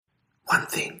One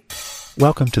thing.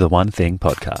 Welcome to the One Thing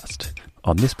podcast.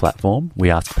 On this platform, we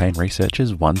ask pain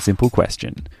researchers one simple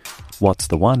question. What's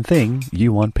the one thing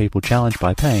you want people challenged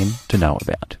by pain to know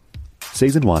about?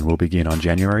 Season 1 will begin on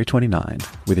January 29,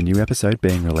 with a new episode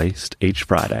being released each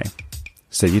Friday.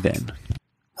 See you then.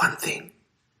 One thing.